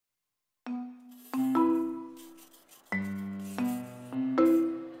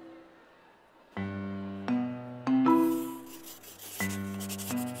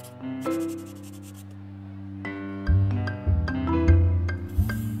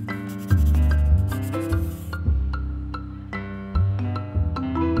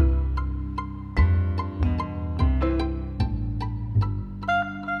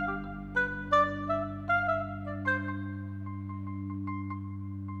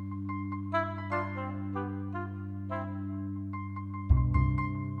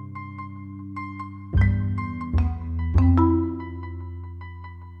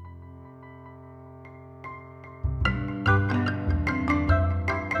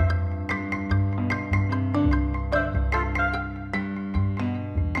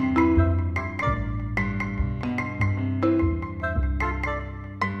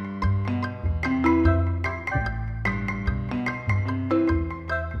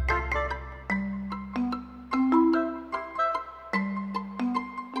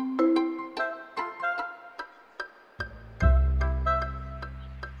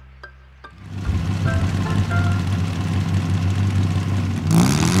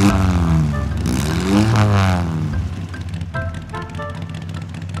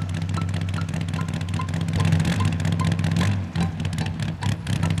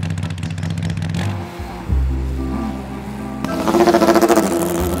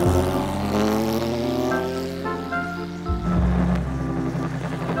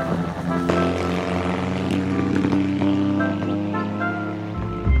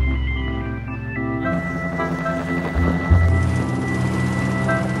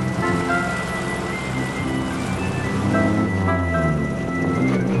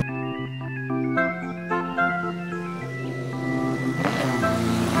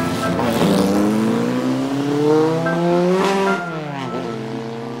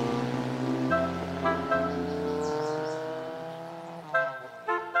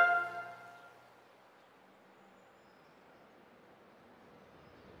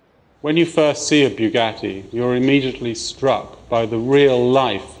When you first see a Bugatti, you're immediately struck by the real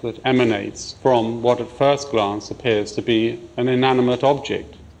life that emanates from what at first glance appears to be an inanimate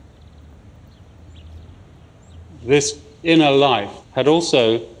object. This inner life had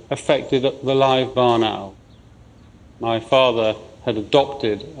also affected the live barn owl. My father had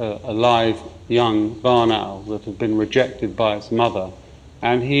adopted a live young barn owl that had been rejected by its mother,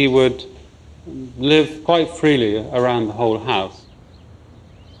 and he would live quite freely around the whole house.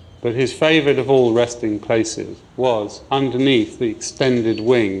 But his favourite of all resting places was underneath the extended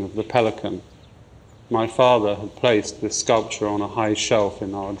wing of the pelican. My father had placed this sculpture on a high shelf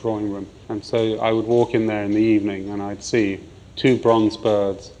in our drawing room, and so I would walk in there in the evening and I'd see two bronze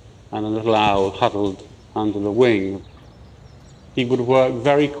birds and a little owl huddled under the wing. He would work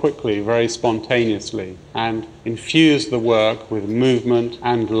very quickly, very spontaneously, and infuse the work with movement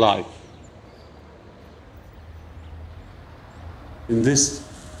and life. In this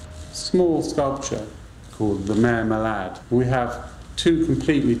small sculpture called the Mère Malade, we have two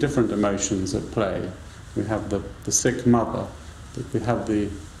completely different emotions at play. We have the sick mother, but we have the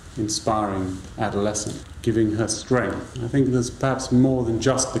inspiring adolescent, giving her strength. I think there's perhaps more than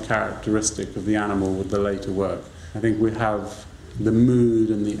just the characteristic of the animal with the later work. I think we have the mood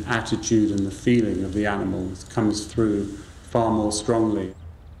and the attitude and the feeling of the animal comes through far more strongly.